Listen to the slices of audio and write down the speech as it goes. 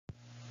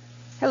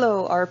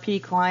Hello,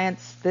 RP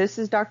clients. This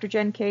is Dr.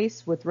 Jen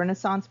Case with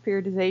Renaissance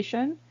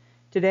Periodization.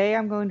 Today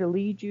I'm going to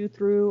lead you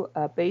through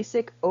a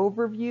basic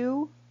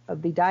overview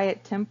of the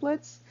diet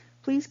templates.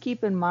 Please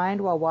keep in mind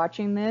while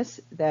watching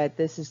this that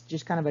this is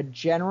just kind of a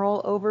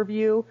general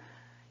overview.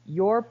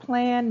 Your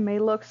plan may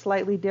look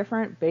slightly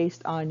different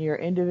based on your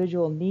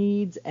individual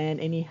needs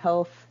and any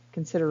health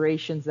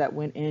considerations that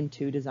went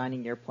into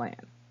designing your plan.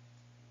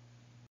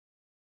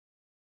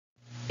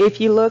 If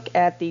you look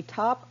at the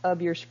top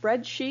of your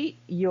spreadsheet,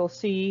 you'll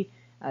see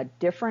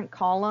different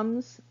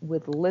columns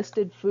with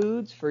listed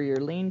foods for your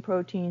lean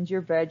proteins,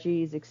 your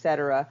veggies,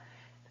 etc.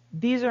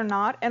 These are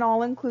not an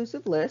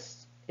all-inclusive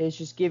list. It's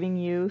just giving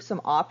you some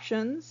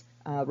options,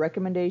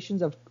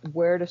 recommendations of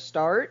where to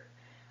start.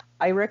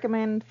 I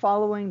recommend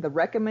following the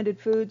recommended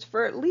foods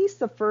for at least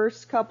the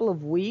first couple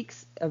of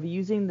weeks of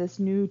using this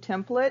new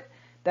template.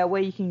 That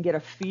way you can get a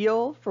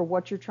feel for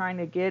what you're trying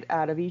to get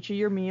out of each of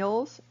your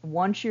meals.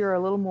 Once you're a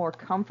little more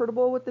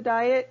comfortable with the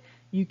diet,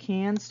 you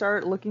can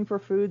start looking for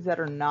foods that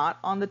are not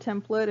on the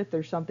template if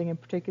there's something in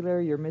particular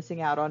you're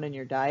missing out on in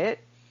your diet.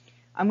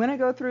 I'm going to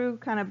go through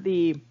kind of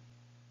the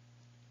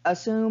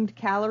assumed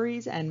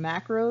calories and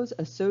macros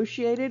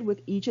associated with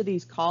each of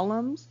these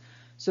columns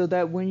so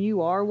that when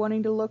you are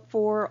wanting to look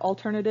for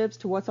alternatives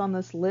to what's on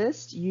this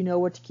list, you know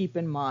what to keep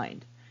in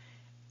mind.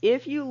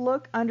 If you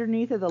look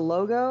underneath of the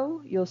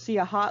logo, you'll see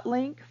a hot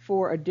link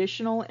for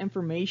additional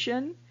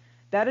information.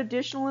 That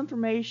additional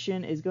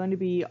information is going to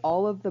be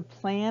all of the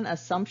plan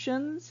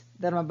assumptions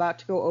that I'm about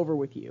to go over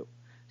with you.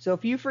 So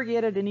if you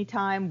forget at any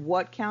time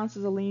what counts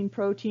as a lean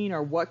protein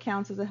or what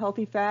counts as a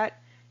healthy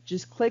fat,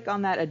 just click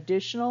on that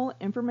additional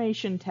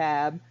information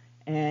tab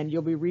and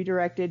you'll be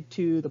redirected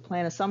to the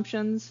plan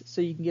assumptions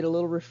so you can get a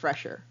little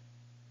refresher.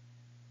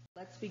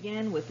 Let's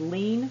begin with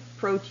lean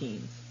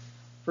proteins.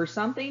 For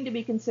something to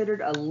be considered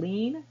a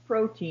lean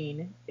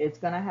protein, it's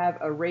going to have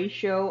a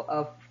ratio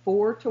of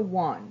 4 to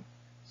 1.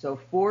 So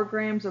 4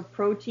 grams of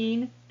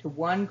protein to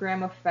 1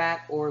 gram of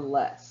fat or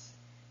less.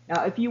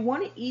 Now, if you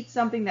want to eat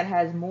something that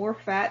has more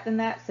fat than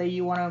that, say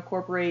you want to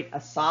incorporate a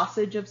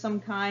sausage of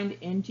some kind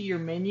into your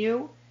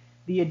menu,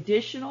 the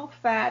additional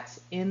fats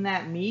in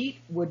that meat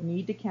would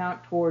need to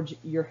count towards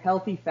your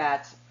healthy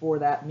fats for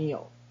that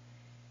meal.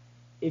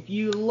 If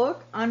you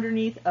look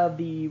underneath of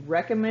the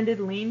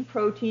recommended lean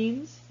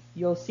proteins,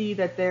 you'll see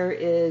that there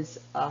is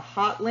a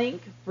hot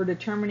link for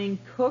determining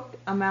cooked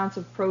amounts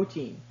of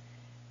protein.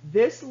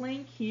 This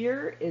link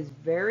here is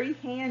very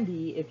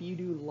handy if you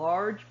do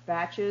large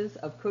batches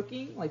of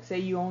cooking, like say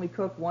you only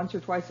cook once or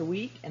twice a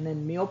week and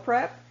then meal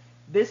prep.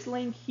 This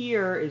link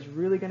here is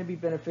really going to be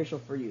beneficial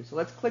for you. So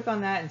let's click on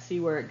that and see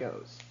where it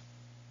goes.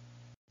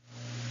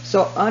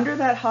 So under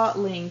that hot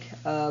link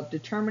of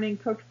determining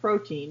cooked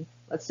protein,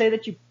 let's say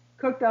that you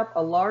cooked up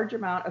a large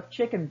amount of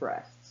chicken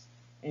breasts.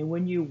 And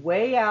when you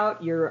weigh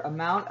out your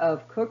amount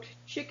of cooked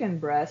chicken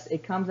breast,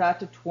 it comes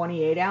out to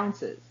 28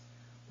 ounces.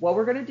 What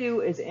we're going to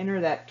do is enter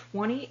that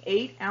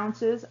 28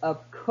 ounces of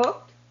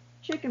cooked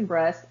chicken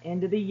breast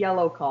into the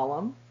yellow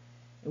column.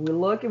 And we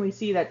look and we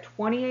see that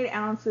 28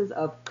 ounces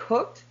of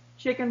cooked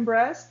chicken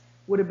breast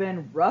would have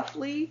been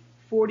roughly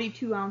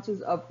 42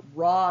 ounces of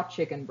raw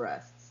chicken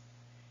breasts.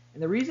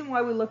 And the reason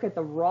why we look at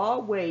the raw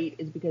weight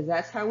is because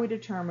that's how we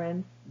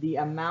determine the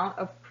amount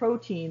of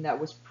protein that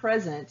was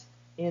present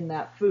in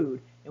that food.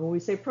 And when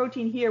we say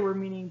protein here, we're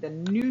meaning the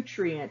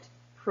nutrient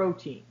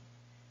protein.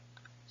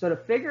 So to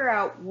figure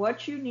out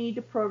what you need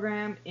to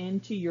program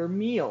into your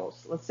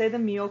meals, let's say the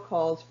meal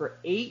calls for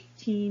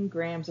 18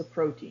 grams of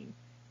protein.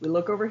 We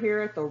look over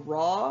here at the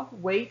raw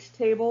weight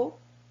table.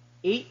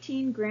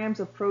 18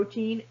 grams of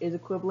protein is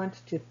equivalent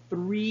to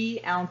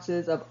 3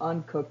 ounces of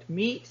uncooked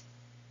meat.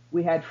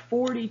 We had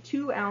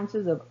 42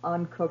 ounces of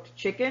uncooked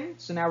chicken,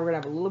 so now we're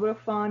going to have a little bit of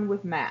fun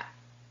with math.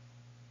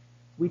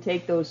 We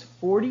take those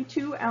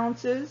 42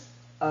 ounces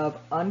of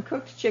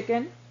uncooked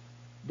chicken,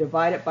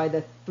 divide it by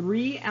the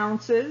 3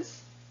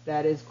 ounces,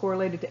 that is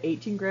correlated to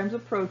 18 grams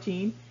of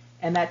protein,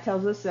 and that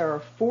tells us there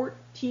are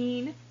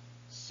 14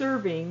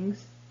 servings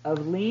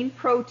of lean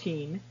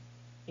protein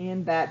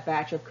in that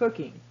batch of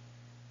cooking.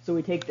 So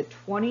we take the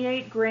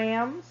 28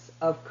 grams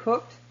of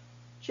cooked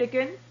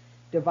chicken,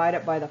 divide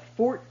it by the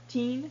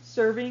 14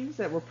 servings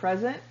that were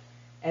present,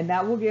 and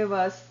that will give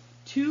us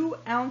 2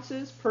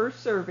 ounces per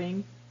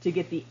serving to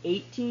get the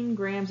 18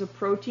 grams of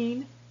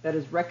protein that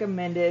is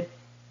recommended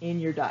in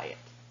your diet.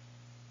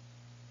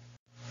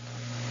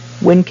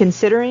 When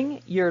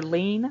considering your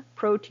lean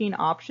protein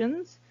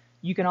options,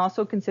 you can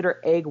also consider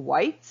egg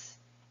whites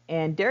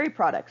and dairy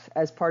products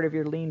as part of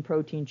your lean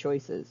protein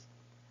choices.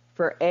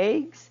 For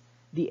eggs,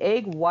 the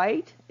egg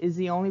white is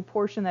the only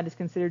portion that is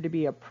considered to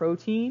be a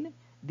protein.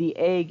 The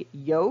egg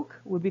yolk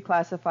would be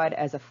classified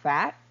as a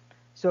fat.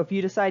 So if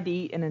you decide to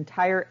eat an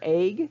entire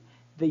egg,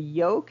 the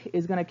yolk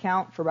is going to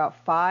count for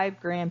about 5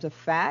 grams of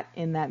fat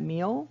in that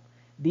meal.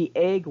 The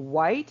egg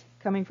white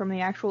coming from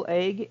the actual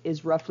egg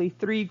is roughly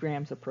 3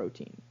 grams of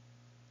protein.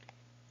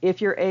 If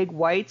your egg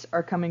whites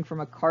are coming from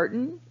a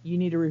carton, you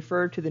need to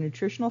refer to the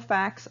nutritional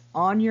facts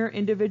on your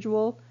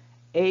individual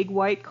egg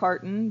white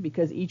carton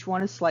because each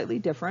one is slightly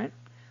different.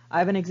 I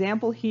have an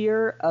example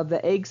here of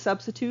the egg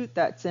substitute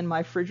that's in my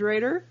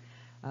refrigerator.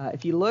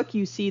 If you look,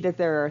 you see that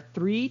there are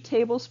 3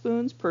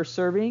 tablespoons per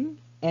serving,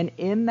 and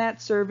in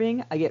that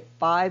serving I get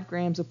 5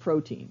 grams of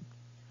protein.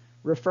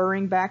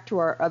 Referring back to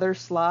our other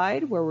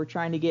slide where we're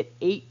trying to get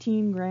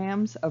 18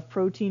 grams of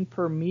protein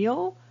per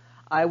meal,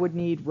 I would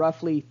need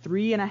roughly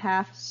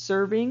 3.5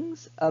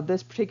 servings of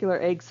this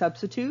particular egg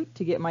substitute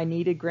to get my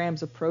needed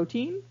grams of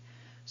protein.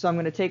 So I'm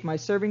going to take my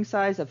serving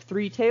size of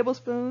 3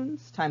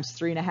 tablespoons times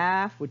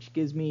 3.5, which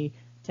gives me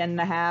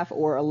 10.5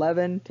 or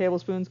 11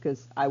 tablespoons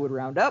because I would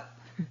round up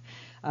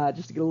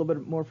just to get a little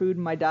bit more food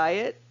in my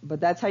diet. But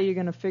that's how you're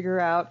going to figure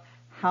out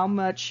how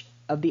much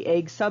of the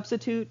egg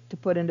substitute to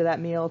put into that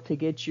meal to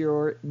get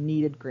your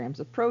needed grams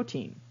of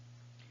protein.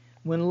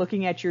 When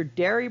looking at your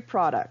dairy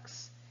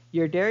products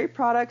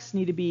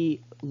need to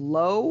be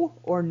low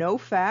or no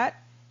fat,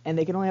 and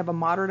they can only have a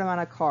moderate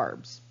amount of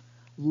carbs.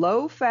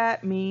 Low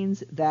fat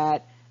means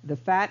that the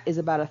fat is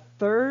about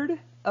 1/3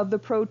 of the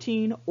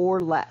protein or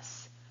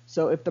less.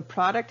 So if the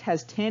product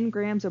has 10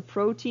 grams of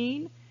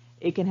protein,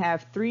 it can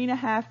have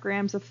 3.5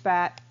 grams of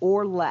fat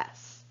or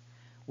less.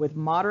 With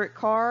moderate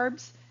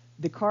carbs,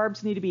 the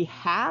carbs need to be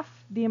half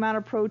the amount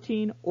of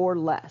protein or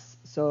less.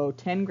 So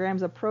 10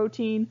 grams of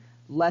protein,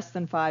 less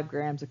than 5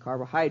 grams of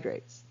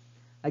carbohydrates.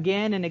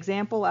 Again, an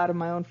example out of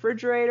my own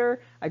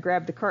refrigerator, I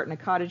grabbed the carton of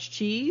cottage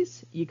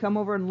cheese. You come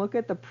over and look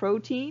at the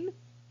protein,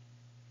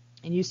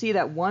 and you see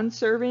that 1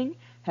 serving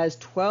has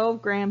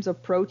 12 grams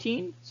of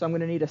protein, so I'm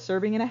going to need 1.5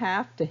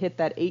 servings to hit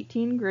that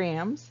 18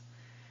 grams.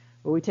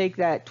 But we take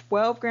that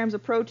 12 grams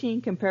of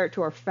protein, compare it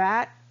to our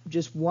fat,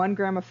 just 1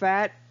 gram of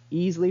fat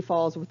easily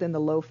falls within the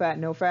low fat,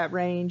 no fat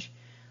range.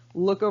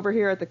 Look over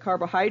here at the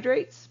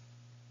carbohydrates.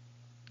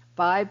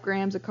 5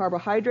 grams of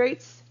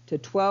carbohydrates to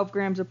 12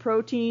 grams of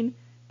protein,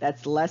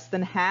 that's less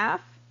than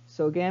half.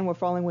 So again, we're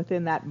falling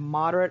within that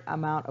moderate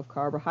amount of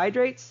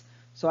carbohydrates.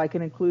 So I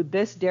can include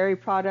this dairy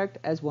product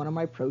as one of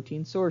my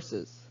protein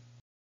sources.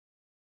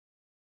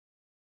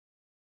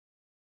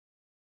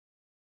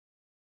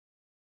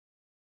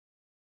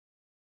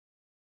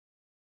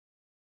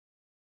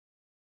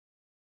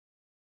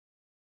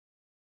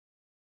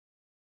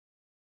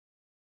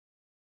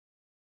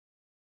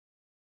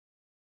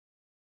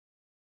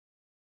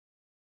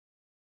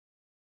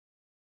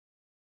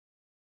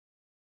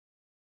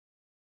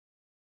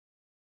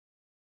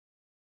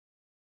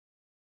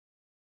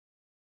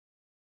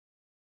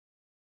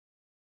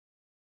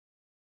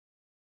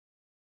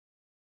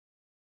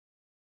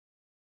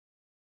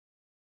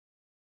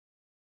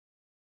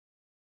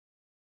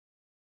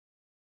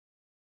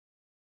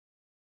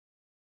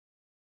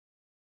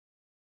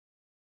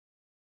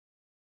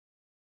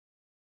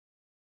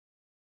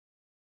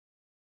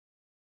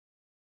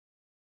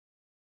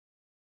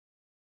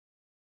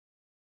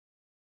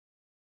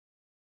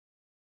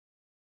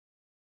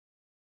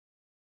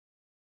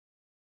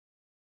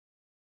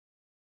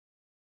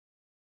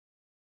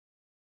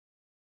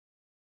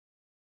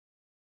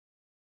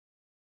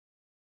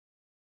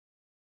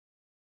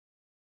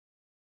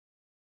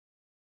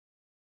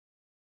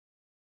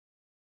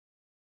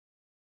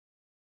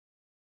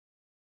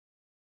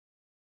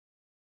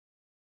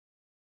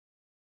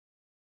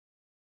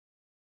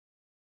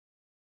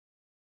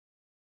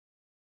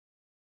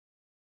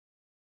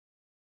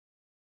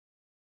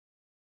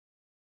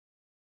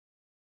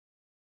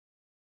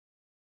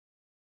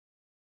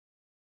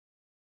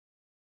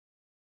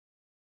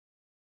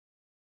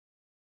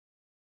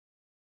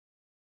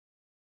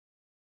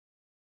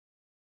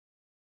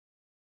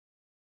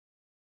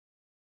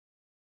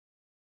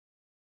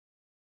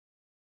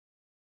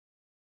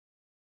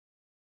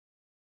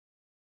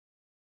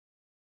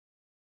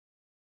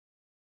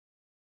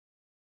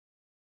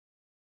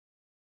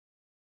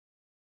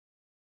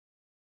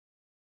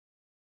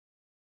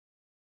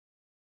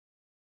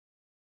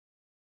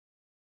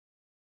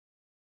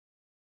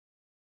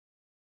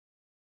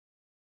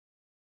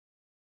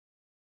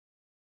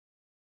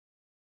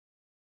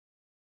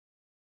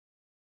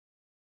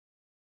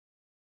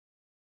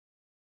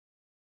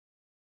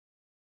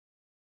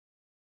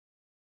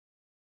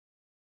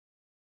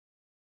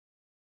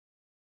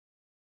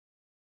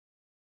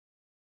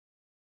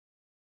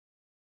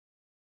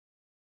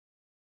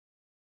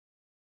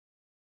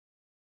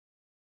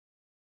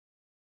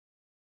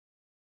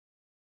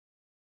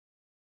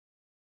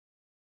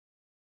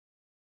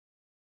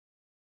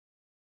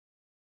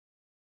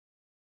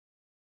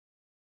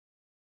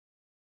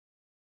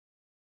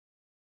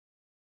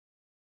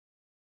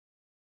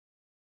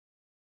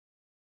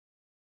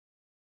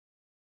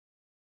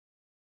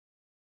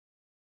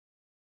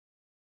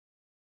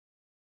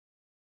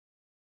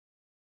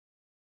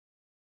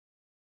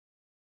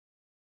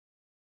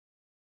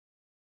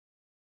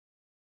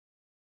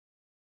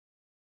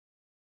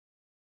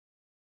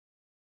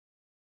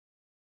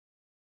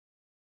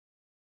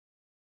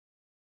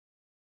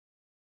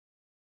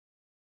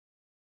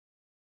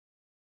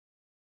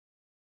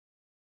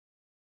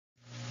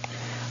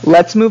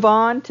 Let's move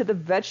on to the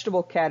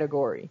vegetable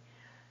category.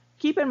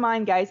 Keep in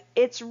mind, guys,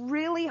 it's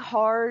really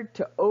hard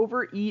to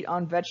overeat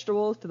on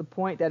vegetables to the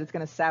point that it's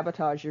going to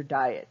sabotage your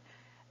diet.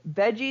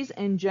 Veggies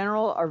in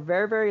general are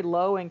very, very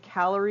low in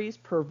calories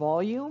per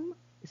volume,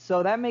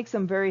 so that makes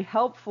them very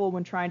helpful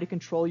when trying to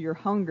control your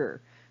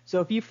hunger.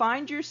 So if you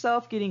find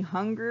yourself getting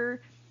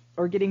hunger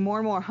or getting more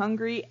and more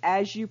hungry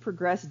as you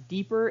progress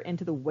deeper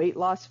into the weight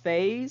loss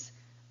phase,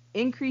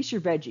 increase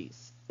your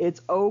veggies.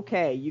 It's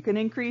okay. You can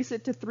increase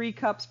it to 3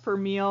 cups per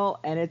meal,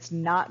 and it's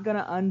not going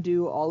to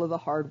undo all of the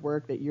hard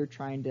work that you're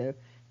trying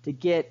to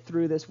get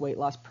through this weight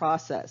loss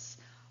process.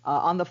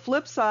 On the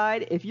flip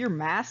side, if you're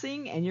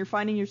massing and you're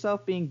finding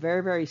yourself being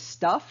very, very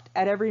stuffed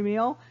at every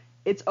meal,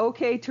 it's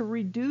okay to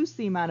reduce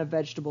the amount of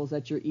vegetables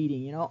that you're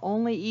eating. You know,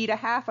 only eat a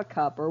half a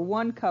cup or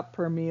 1 cup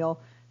per meal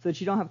so that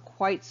you don't have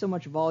quite so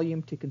much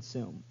volume to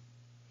consume.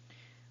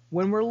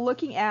 When we're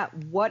looking at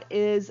what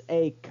is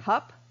a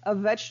cup of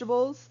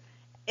vegetables,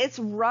 it's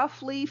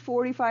roughly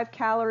 45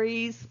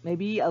 calories,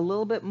 maybe a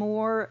little bit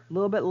more, a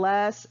little bit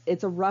less.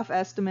 It's a rough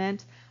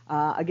estimate.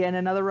 Again,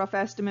 another rough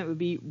estimate would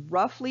be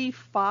roughly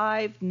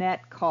 5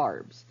 net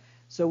carbs.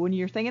 So when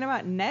you're thinking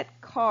about net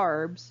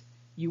carbs,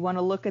 you want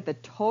to look at the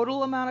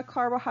total amount of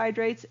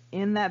carbohydrates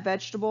in that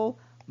vegetable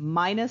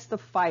minus the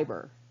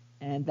fiber.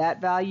 And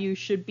that value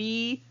should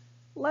be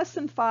less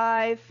than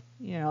 5.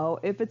 You know,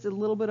 if it's a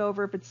little bit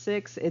over, if it's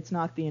 6, it's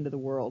not the end of the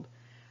world.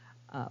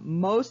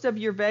 Most of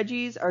your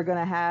veggies are going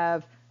to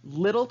have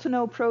little to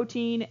no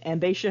protein,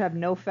 and they should have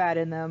no fat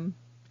in them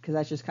because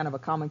that's just kind of a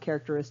common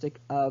characteristic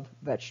of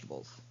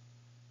vegetables.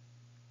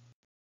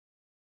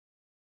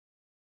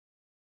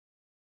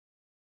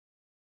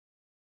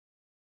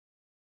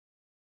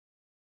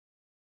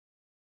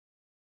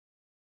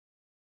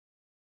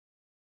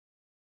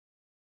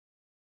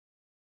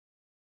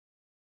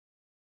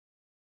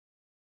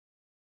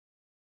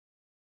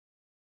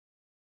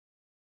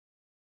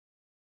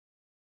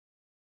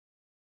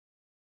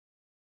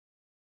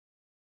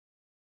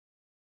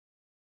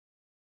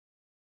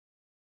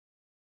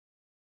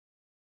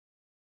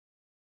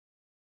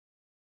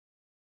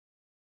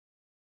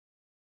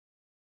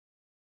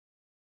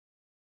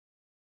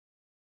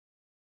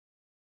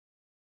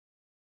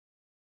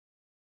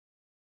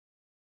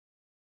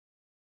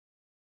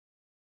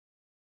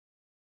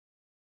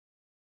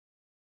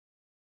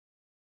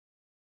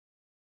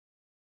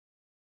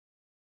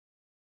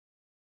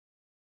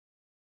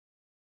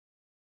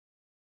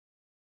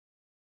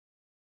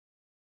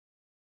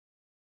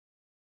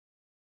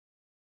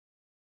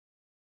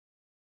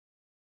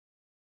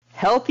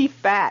 Healthy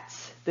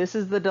fats. This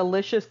is the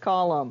delicious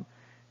column.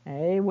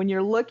 Okay, when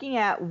you're looking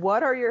at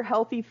what are your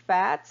healthy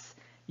fats,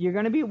 you're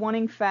going to be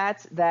wanting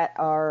fats that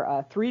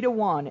are 3 to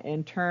 1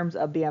 in terms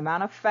of the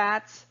amount of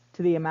fats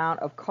to the amount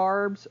of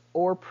carbs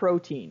or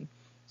protein.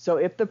 So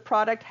if the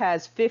product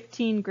has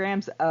 15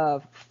 grams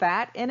of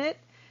fat in it,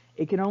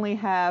 it can only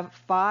have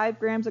 5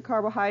 grams of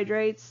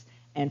carbohydrates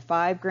and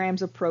 5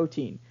 grams of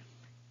protein.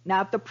 Now,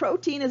 if the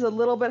protein is a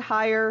little bit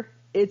higher,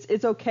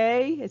 it's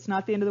okay. It's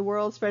not the end of the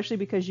world, especially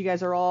because you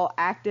guys are all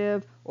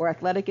active or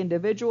athletic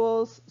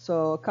individuals.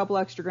 So a couple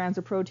extra grams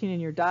of protein in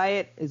your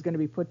diet is going to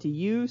be put to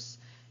use.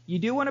 You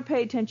do want to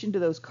pay attention to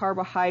those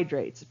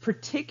carbohydrates,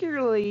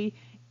 particularly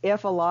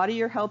if a lot of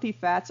your healthy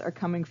fats are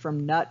coming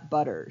from nut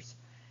butters.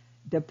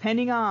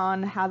 Depending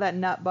on how that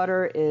nut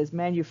butter is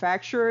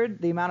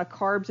manufactured, the amount of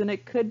carbs in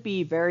it could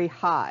be very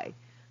high.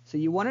 So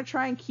you want to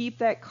try and keep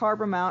that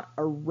carb amount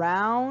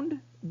around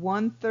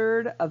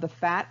 1/3 of the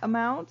fat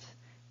amount.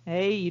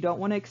 Hey, you don't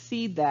want to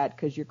exceed that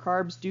because your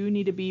carbs do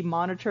need to be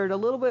monitored a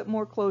little bit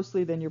more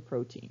closely than your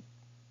protein.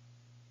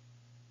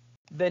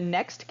 The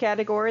next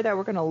category that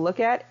we're going to look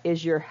at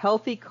is your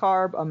healthy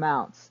carb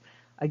amounts.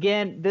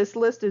 Again, this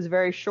list is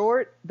very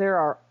short. There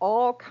are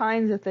all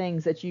kinds of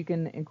things that you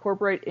can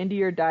incorporate into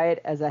your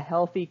diet as a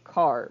healthy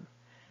carb.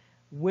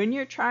 When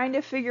you're trying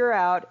to figure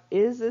out,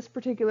 is this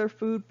particular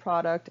food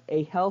product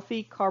a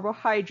healthy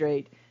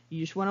carbohydrate, you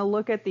just want to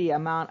look at the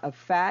amount of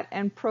fat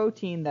and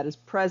protein that is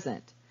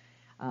present.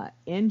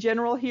 In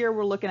general here,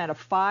 we're looking at a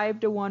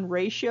 5 to 1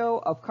 ratio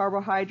of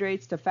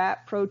carbohydrates to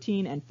fat,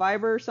 protein, and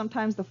fiber.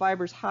 Sometimes the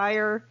fiber's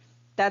higher.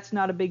 That's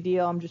not a big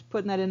deal. I'm just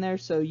putting that in there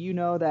so you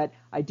know that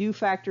I do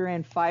factor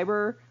in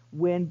fiber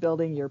when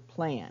building your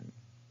plan.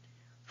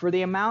 For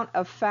the amount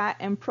of fat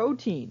and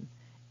protein,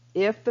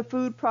 if the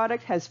food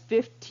product has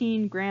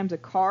 15 grams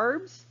of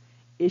carbs,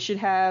 it should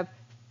have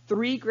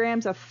 3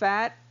 grams of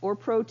fat or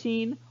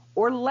protein,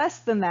 or less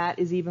than that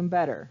is even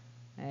better.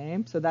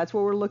 Okay? So that's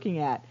what we're looking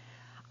at.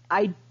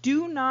 I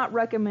do not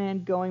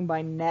recommend going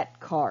by net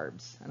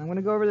carbs, and I'm going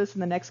to go over this in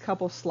the next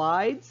couple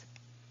slides.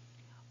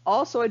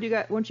 Also,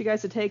 I want you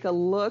guys to take a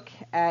look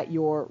at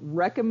your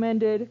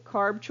recommended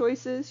carb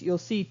choices. You'll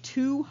see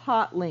 2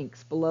 hot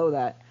links below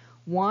that.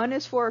 One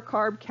is for a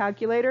carb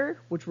calculator,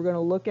 which we're going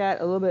to look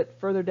at a little bit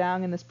further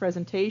down in this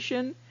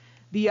presentation.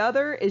 The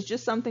other is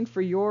just something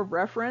for your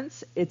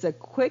reference. It's a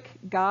quick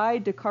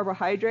guide to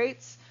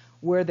carbohydrates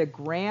where the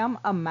gram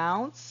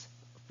amounts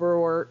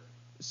for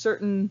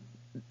certain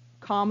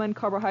common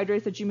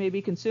carbohydrates that you may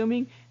be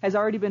consuming has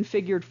already been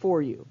figured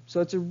for you.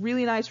 So it's a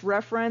really nice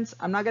reference.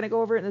 I'm not going to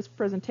go over it in this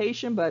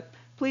presentation, but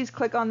please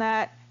click on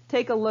that,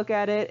 take a look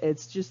at it.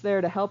 It's just there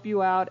to help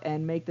you out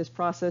and make this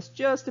process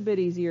just a bit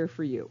easier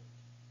for you.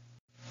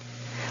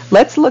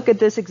 Let's look at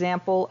this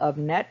example of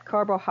net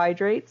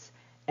carbohydrates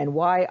and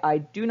why I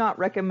do not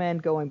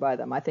recommend going by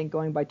them. I think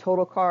going by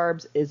total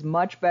carbs is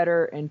much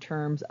better in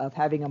terms of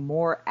having a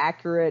more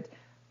accurate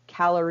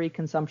calorie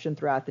consumption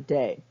throughout the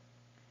day.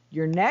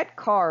 Your net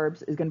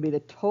carbs is going to be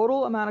the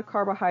total amount of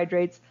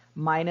carbohydrates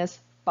minus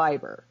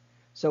fiber.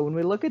 So when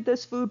we look at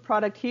this food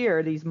product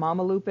here, these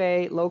Mama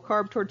Lupe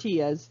low-carb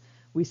tortillas,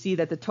 we see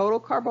that the total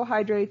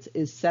carbohydrates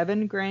is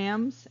 7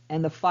 grams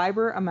and the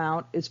fiber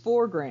amount is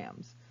 4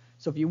 grams.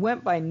 So if you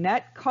went by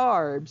net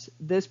carbs,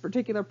 this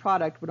particular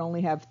product would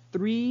only have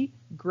 3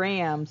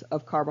 grams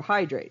of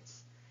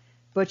carbohydrates.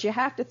 But you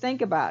have to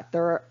think about,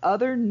 there are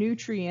other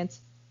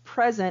nutrients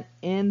present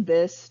in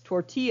this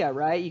tortilla,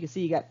 right? You can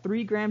see you got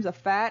 3 grams of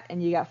fat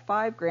and you got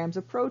 5 grams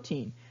of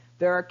protein.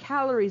 There are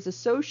calories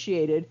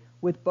associated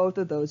with both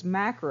of those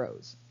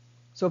macros.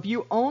 So if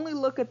you only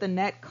look at the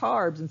net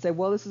carbs and say,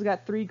 well, this has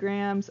got 3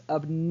 grams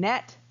of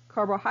net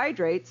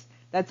carbohydrates,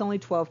 that's only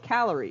 12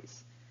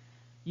 calories.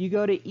 You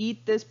go to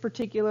eat this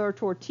particular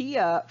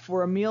tortilla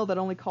for a meal that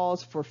only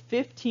calls for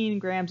 15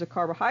 grams of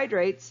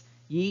carbohydrates,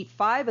 you eat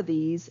 5 of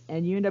these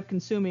and you end up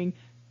consuming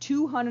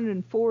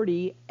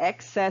 240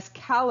 excess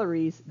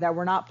calories that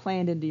were not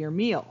planned into your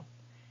meal.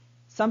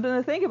 Something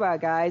to think about,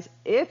 guys.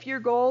 If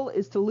your goal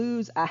is to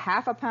lose a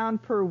half a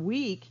pound per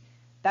week,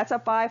 that's a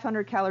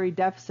 500 calorie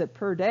deficit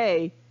per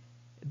day.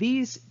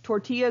 These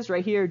tortillas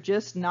right here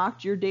just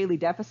knocked your daily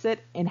deficit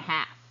in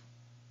half.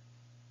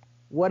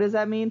 What does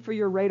that mean for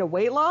your rate of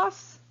weight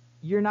loss?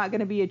 You're not going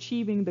to be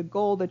achieving the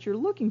goal that you're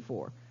looking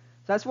for.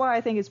 So that's why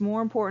I think it's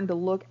more important to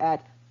look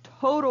at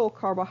total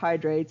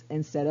carbohydrates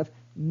instead of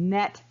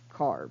net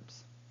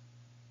carbs.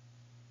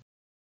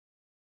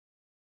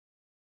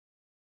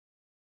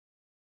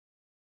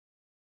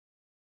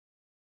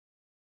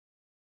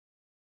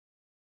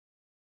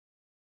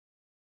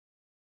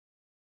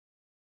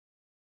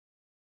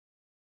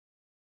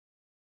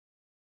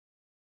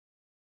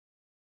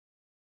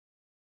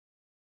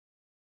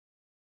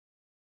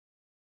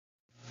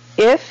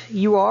 If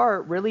you are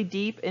really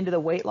deep into the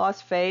weight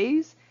loss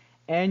phase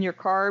and your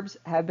carbs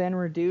have been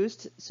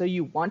reduced, so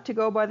you want to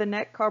go by the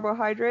net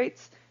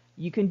carbohydrates,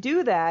 you can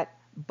do that,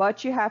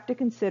 but you have to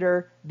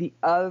consider the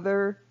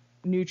other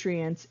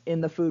nutrients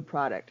in the food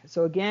product.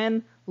 So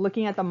again,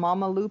 looking at the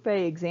Mama Lupe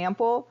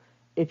example,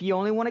 if you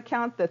only want to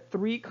count the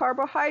 3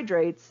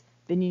 carbohydrates,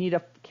 then you need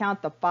to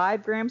count the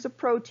 5 grams of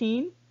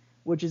protein,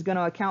 which is going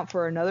to account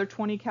for another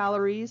 20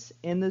 calories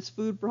in this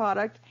food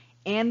product,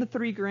 and the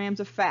 3 grams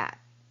of fat.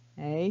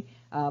 Okay?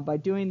 By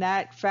doing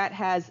that, fat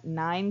has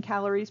 9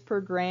 calories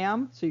per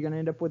gram, so you're going to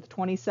end up with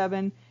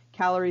 27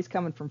 calories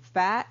coming from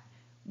fat.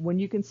 When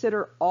you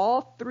consider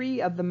all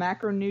 3 of the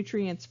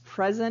macronutrients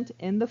present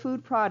in the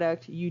food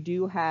product, you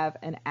do have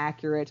an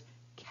accurate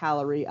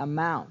calorie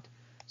amount.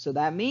 So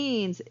that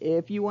means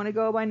if you want to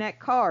go by net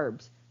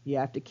carbs, you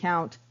have to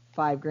count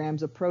 5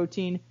 grams of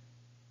protein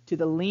to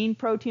the lean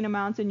protein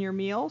amounts in your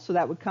meal. So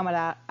that would come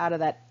out of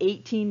that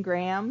 18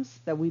 grams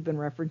that we've been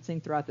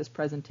referencing throughout this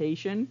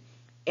presentation.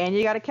 And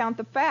you got to count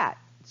the fat.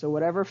 So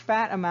whatever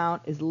fat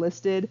amount is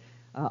listed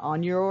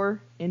on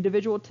your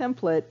individual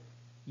template,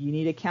 you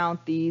need to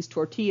count these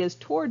tortillas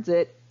towards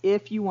it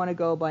if you want to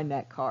go by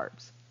net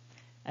carbs.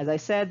 As I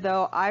said,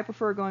 though, I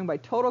prefer going by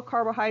total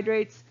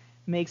carbohydrates.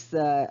 Makes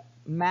the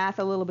math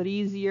a little bit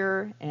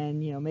easier, and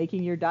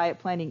making your diet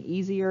planning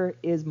easier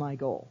is my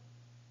goal.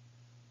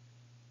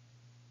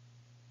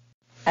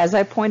 As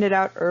I pointed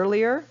out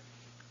earlier,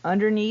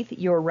 underneath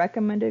your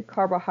recommended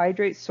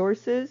carbohydrate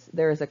sources,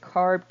 there is a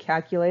carb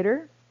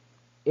calculator.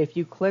 If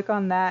you click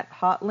on that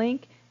hot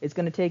link, it's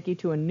going to take you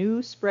to a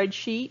new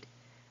spreadsheet.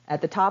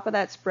 At the top of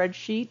that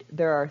spreadsheet,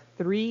 there are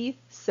 3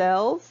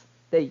 cells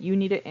that you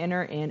need to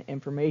enter in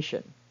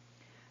information.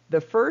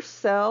 The first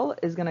cell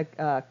is going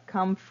to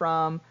come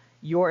from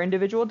your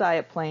individual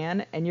diet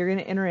plan, and you're going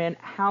to enter in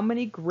how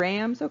many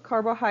grams of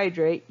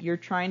carbohydrate you're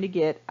trying to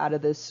get out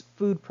of this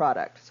food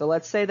product. So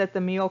let's say that the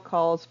meal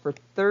calls for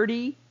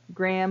 30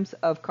 grams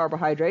of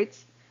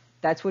carbohydrates.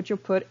 That's what you'll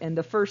put in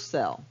the first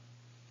cell.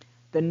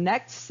 The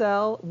next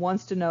cell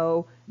wants to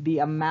know the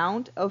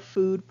amount of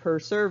food per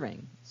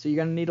serving. So you're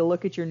going to need to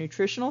look at your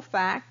nutritional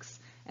facts,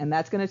 and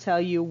that's going to tell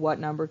you what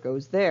number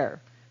goes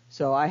there.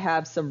 So I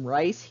have some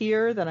rice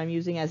here that I'm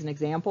using as an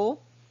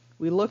example.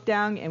 We look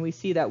down and we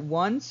see that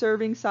one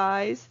serving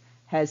size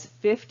has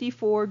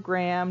 54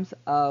 grams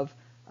of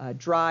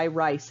dry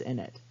rice in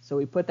it. So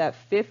we put that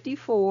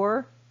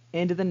 54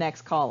 into the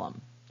next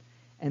column.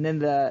 And then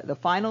the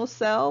final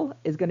cell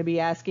is going to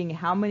be asking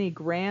how many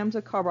grams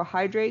of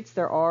carbohydrates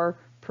there are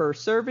per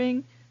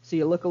serving. So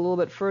you look a little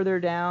bit further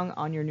down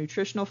on your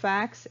nutritional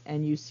facts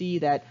and you see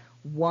that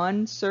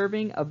one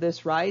serving of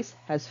this rice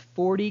has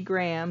 40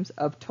 grams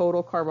of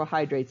total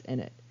carbohydrates in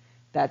it.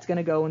 That's going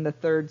to go in the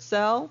third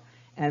cell,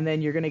 and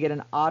then you're going to get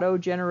an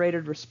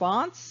auto-generated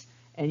response,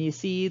 and you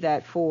see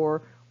that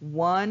for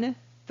one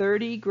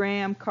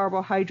 30-gram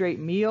carbohydrate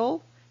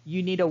meal,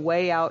 you need to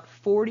weigh out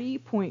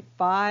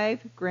 40.5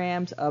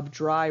 grams of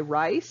dry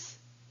rice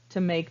to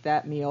make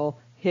that meal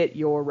hit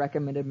your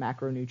recommended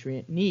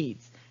macronutrient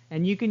needs.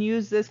 And you can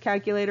use this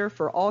calculator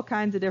for all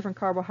kinds of different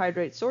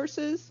carbohydrate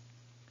sources.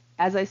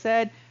 As I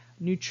said,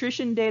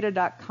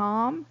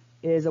 nutritiondata.com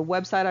is a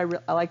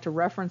website I like to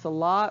reference a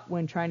lot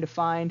when trying to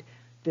find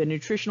the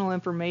nutritional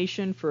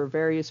information for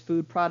various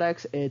food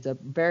products. It's a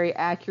very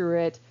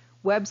accurate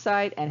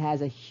website and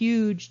has a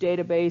huge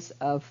database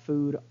of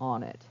food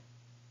on it.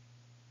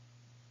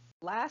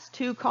 Last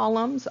two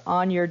columns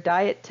on your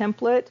diet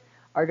template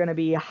are going to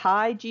be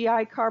high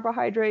GI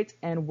carbohydrates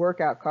and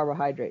workout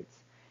carbohydrates.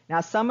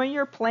 Now, some of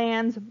your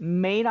plans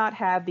may not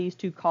have these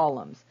two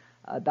columns.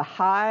 The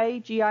high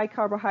GI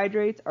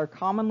carbohydrates are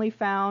commonly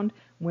found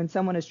when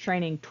someone is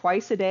training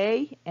twice a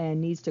day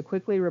and needs to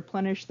quickly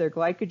replenish their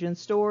glycogen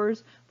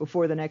stores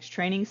before the next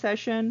training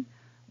session.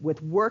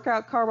 With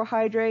workout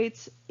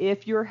carbohydrates,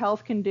 if your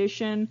health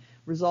condition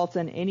results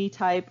in any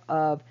type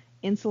of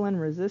insulin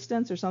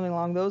resistance or something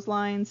along those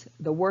lines,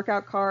 the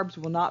workout carbs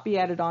will not be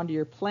added onto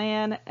your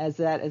plan, as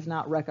that is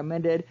not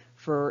recommended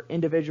for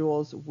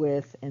individuals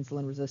with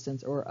insulin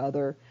resistance or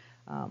other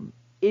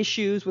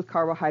issues with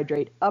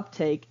carbohydrate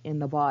uptake in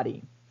the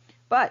body.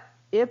 But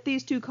if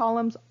these two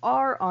columns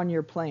are on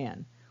your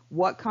plan,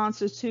 what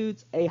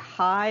constitutes a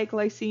high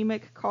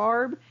glycemic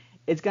carb?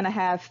 It's going to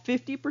have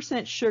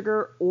 50%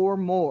 sugar or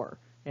more.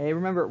 Okay,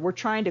 remember, we're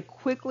trying to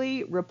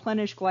quickly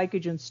replenish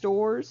glycogen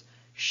stores.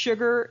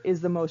 Sugar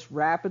is the most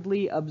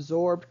rapidly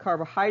absorbed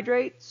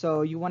carbohydrate,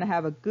 so you want to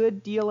have a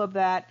good deal of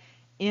that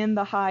in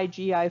the high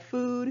GI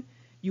food.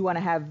 You want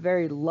to have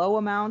very low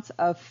amounts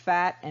of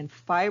fat and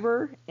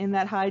fiber in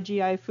that high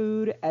GI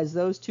food, as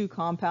those two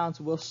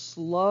compounds will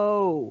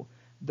slow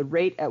the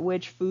rate at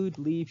which food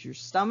leaves your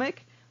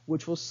stomach,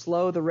 which will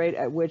slow the rate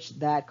at which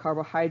that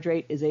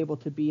carbohydrate is able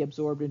to be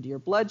absorbed into your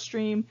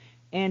bloodstream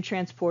and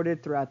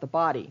transported throughout the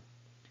body.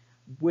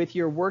 With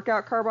your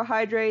workout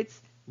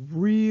carbohydrates,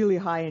 really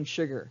high in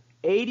sugar,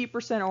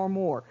 80% or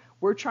more.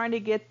 We're trying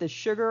to get the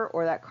sugar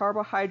or that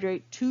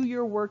carbohydrate to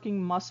your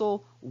working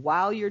muscle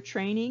while you're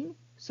training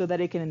so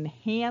that it can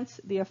enhance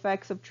the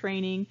effects of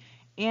training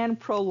and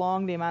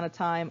prolong the amount of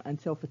time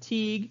until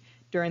fatigue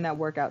during that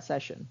workout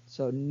session.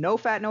 So no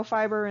fat, no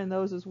fiber in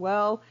those as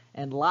well,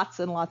 and lots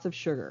of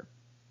sugar.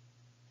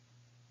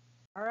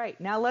 All right,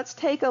 now let's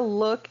take a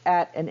look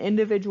at an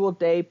individual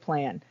day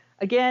plan.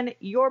 Again,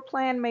 your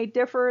plan may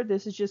differ.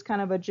 This is just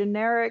kind of a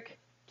generic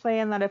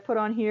plan that I put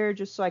on here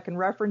just so I can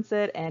reference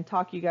it and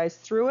talk you guys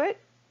through it.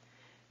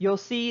 You'll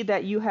see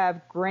that you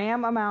have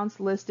gram amounts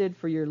listed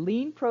for your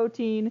lean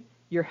protein,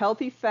 your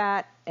healthy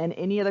fat, and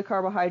any of the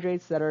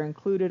carbohydrates that are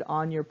included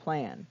on your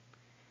plan.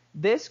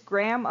 This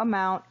gram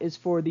amount is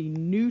for the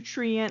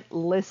nutrient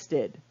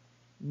listed,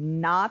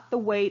 not the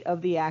weight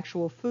of the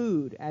actual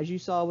food. As you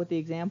saw with the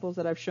examples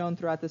that I've shown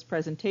throughout this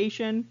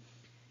presentation,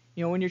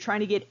 when you're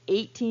trying to get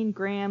 18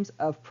 grams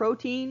of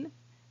protein,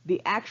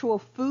 the actual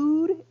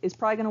food is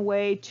probably going to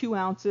weigh 2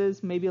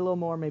 ounces, maybe a little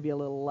more, maybe a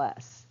little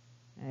less.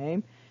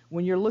 Okay?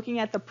 When you're looking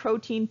at the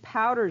protein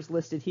powders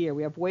listed here,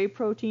 we have whey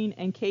protein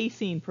and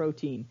casein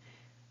protein.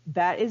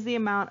 That is the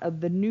amount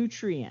of the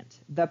nutrient.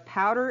 The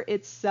powder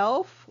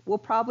itself will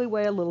probably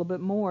weigh a little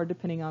bit more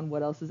depending on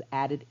what else is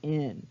added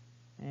in.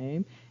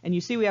 Okay? And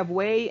you see we have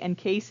whey and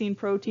casein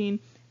protein.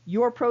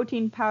 Your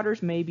protein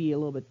powders may be a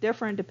little bit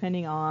different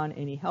depending on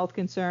any health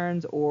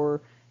concerns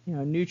or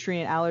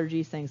nutrient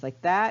allergies, things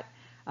like that.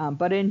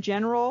 But in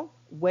general,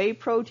 whey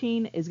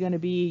protein is going to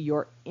be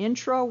your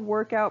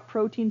intra-workout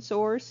protein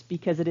source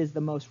because it is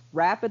the most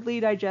rapidly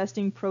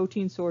digesting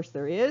protein source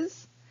there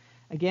is.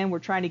 Again, we're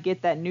trying to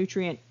get that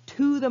nutrient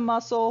to the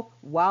muscle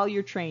while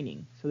you're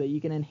training so that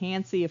you can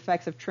enhance the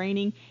effects of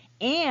training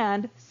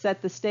and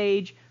set the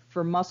stage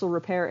for muscle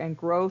repair and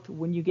growth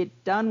when you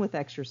get done with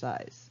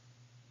exercise.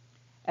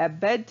 At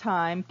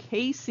bedtime,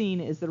 casein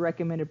is the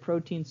recommended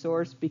protein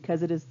source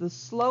because it is the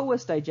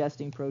slowest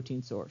digesting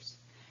protein source.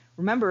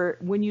 Remember,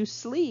 when you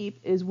sleep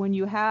is when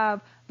you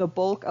have the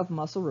bulk of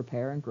muscle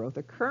repair and growth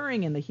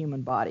occurring in the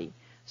human body.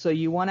 So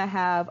you want to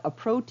have a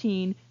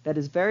protein that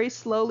is very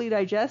slowly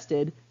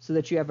digested so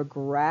that you have a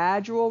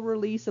gradual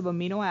release of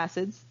amino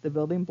acids, the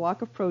building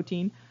block of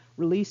protein,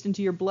 released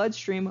into your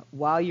bloodstream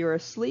while you're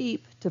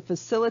asleep to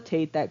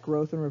facilitate that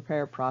growth and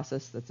repair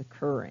process that's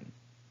occurring.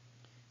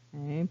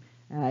 Okay?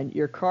 And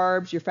your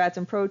carbs, your fats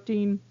and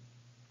protein,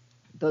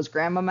 those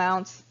gram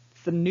amounts,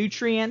 the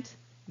nutrient,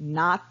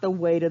 not the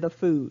weight of the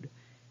food.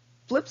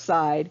 Flip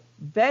side,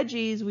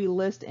 veggies we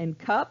list in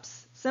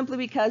cups simply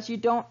because you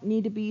don't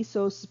need to be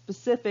so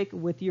specific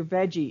with your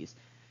veggies.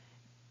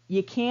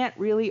 You can't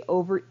really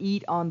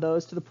overeat on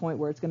those to the point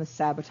where it's going to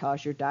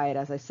sabotage your diet,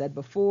 as I said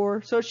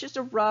before. So it's just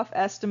a rough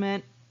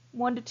estimate,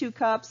 1 to 2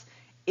 cups.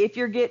 If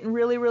you're getting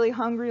really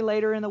hungry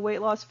later in the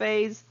weight loss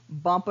phase,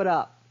 bump it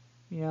up.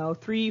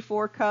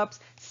 3-4 cups,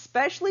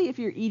 especially if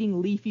you're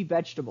eating leafy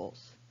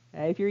vegetables.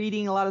 Okay? If you're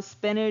eating a lot of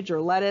spinach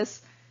or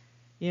lettuce,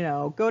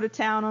 go to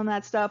town on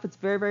that stuff. It's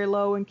very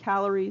low in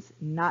calories,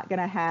 not going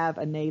to have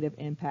a negative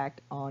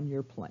impact on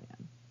your plan.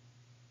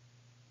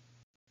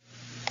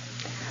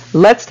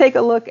 Let's take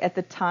a look at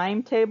the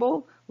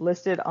timetable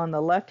listed on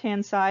the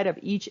left-hand side of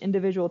each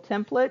individual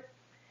template.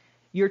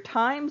 Your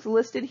times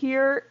listed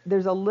here,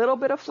 there's a little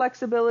bit of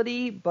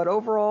flexibility, but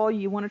overall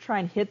you want to try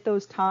and hit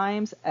those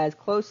times as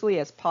closely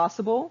as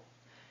possible.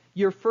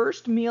 Your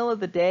first meal of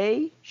the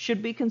day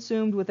should be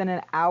consumed within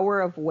an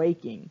hour of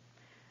waking.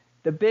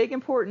 The big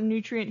important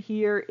nutrient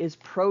here is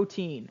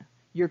protein.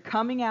 You're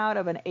coming out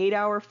of an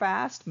 8-hour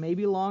fast,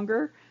 maybe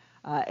longer,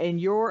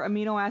 and your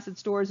amino acid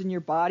stores in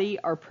your body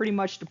are pretty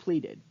much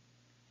depleted.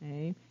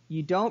 Okay?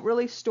 You don't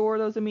really store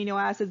those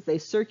amino acids. They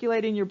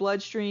circulate in your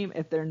bloodstream.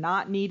 If they're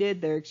not needed,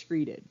 they're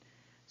excreted.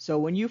 So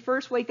when you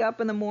first wake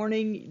up in the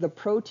morning, the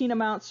protein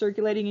amount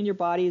circulating in your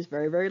body is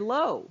very, very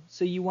low.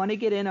 So you want to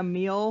get in a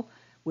meal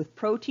with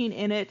protein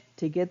in it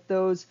to get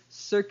those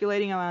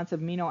circulating amounts of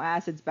amino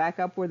acids back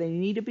up where they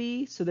need to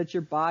be so that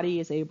your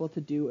body is able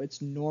to do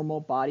its normal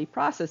body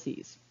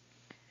processes.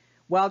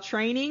 While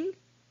training,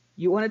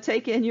 you want to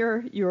take in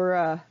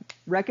your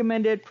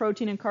recommended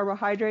protein and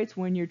carbohydrates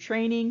when you're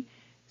training.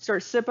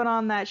 Start sipping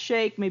on that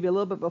shake maybe a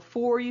little bit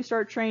before you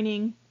start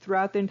training,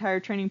 throughout the entire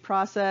training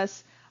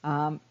process.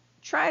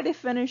 Try to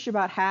finish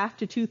about half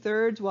to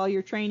 2/3 while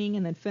you're training,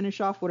 and then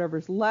finish off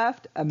whatever's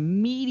left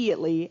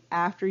immediately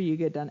after you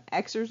get done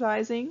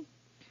exercising.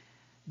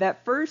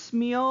 That first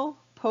meal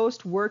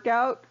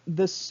post-workout,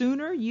 the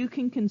sooner you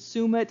can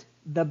consume it,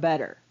 the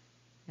better.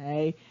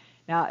 Okay?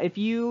 Now, if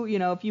you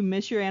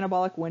miss your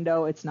anabolic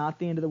window, it's not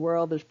the end of the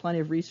world. There's plenty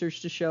of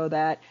research to show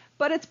that,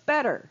 but it's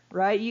better,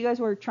 right? You guys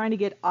were trying to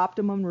get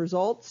optimum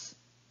results.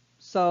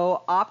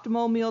 So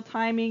optimal meal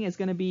timing is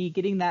going to be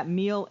getting that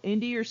meal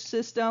into your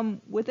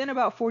system within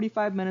about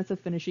 45 minutes of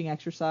finishing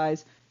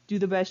exercise. Do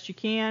the best you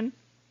can.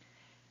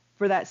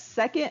 For that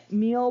second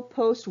meal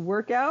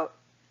post-workout,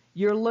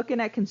 you're looking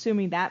at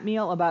consuming that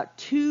meal about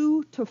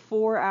 2 to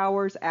 4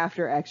 hours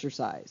after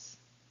exercise.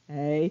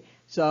 Okay?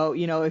 So,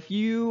 if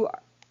you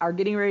are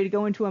getting ready to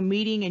go into a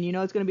meeting and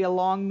it's going to be a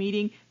long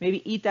meeting,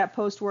 maybe eat that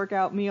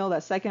post-workout meal,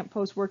 that second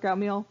post-workout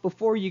meal,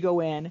 before you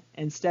go in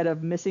instead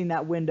of missing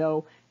that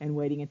window and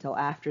waiting until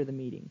after the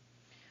meeting.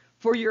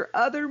 For your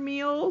other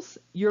meals,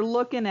 you're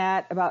looking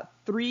at about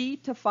 3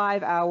 to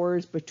 5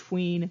 hours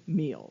between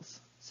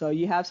meals. So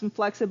you have some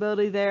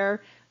flexibility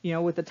there,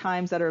 with the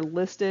times that are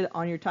listed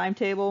on your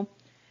timetable.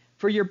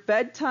 For your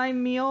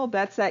bedtime meal,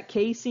 that's that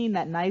casein,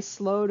 that nice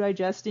slow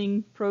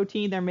digesting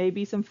protein. There may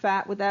be some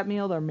fat with that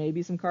meal. There may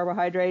be some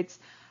carbohydrates.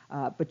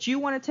 But you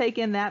want to take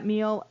in that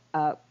meal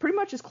pretty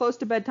much as close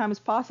to bedtime as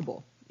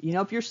possible.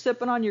 If you're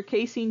sipping on your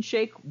casein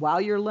shake while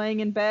you're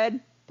laying in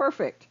bed,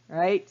 perfect,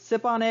 right?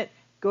 Sip on it,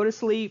 go to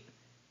sleep,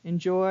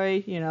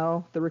 enjoy,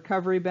 the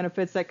recovery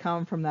benefits that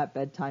come from that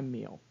bedtime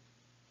meal.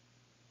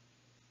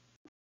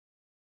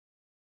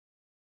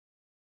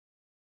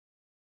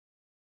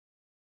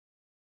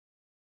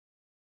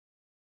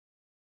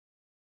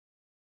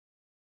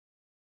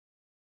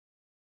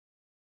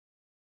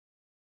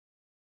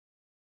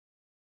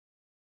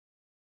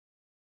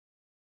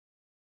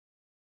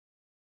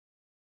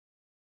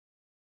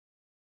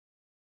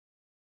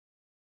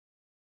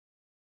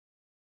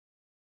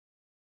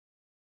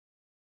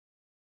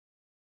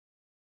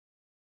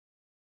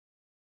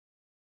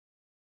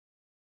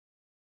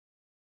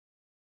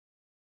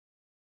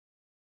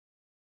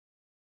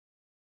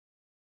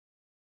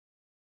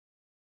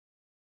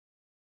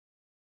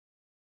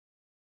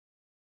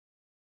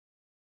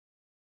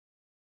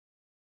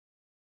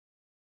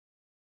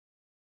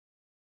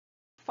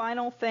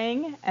 Final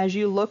thing, as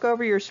you look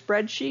over your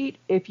spreadsheet,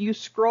 if you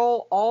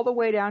scroll all the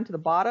way down to the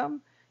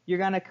bottom, you're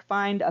going to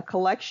find a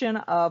collection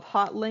of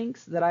hot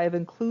links that I have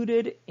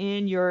included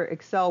in your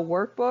Excel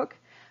workbook.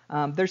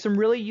 There's some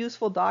really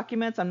useful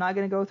documents. I'm not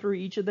going to go through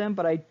each of them,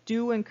 but I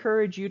do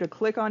encourage you to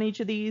click on each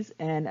of these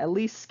and at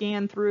least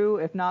scan through,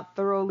 if not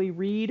thoroughly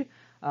read,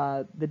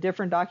 the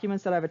different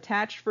documents that I've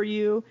attached for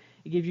you.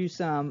 It gives you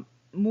some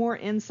more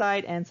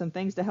insight and some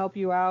things to help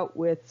you out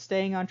with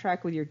staying on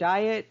track with your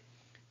diet.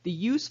 The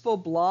useful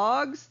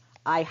blogs,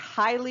 I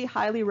highly,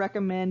 highly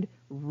recommend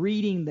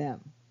reading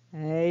them.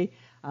 Okay?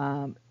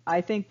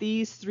 I think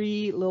these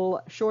 3 little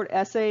short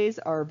essays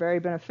are very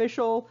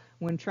beneficial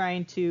when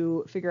trying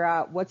to figure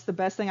out what's the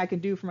best thing I can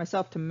do for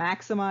myself to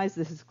maximize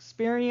this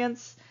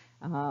experience,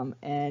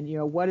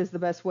 and what is the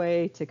best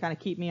way to kind of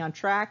keep me on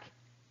track.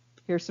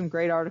 Here's some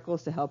great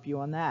articles to help you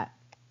on that.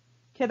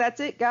 Okay, that's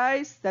it,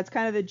 guys. That's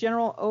kind of the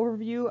general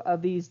overview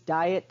of these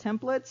diet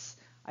templates.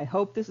 I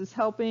hope this is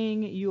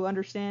helping you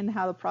understand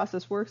how the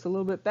process works a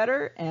little bit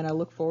better, and I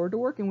look forward to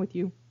working with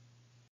you.